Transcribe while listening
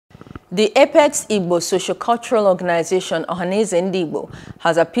The Apex Igbo socio-cultural organization Ohanaeze Ndigbo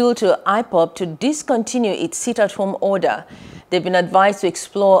has appealed to IPOB to discontinue its sit-at-home order. They've been advised to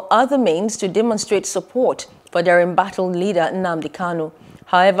explore other means to demonstrate support for their embattled leader Nnamdi Kanu.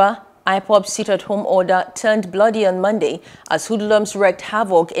 However, IPOB's sit-at-home order turned bloody on Monday as hoodlums wreaked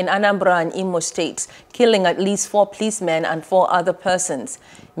havoc in Anambra and Imo states, killing at least 4 policemen and 4 other persons.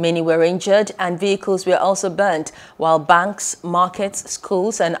 Many were injured and vehicles were also burnt, while banks, markets,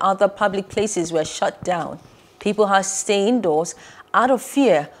 schools and other public places were shut down. People had to stay indoors out of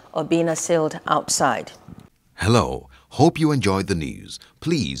fear of being assailed outside. Hello, hope you enjoyed the news.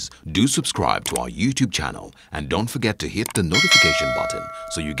 Please do subscribe to our YouTube channel and don't forget to hit the notification button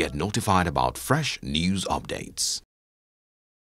so you get notified about fresh news updates.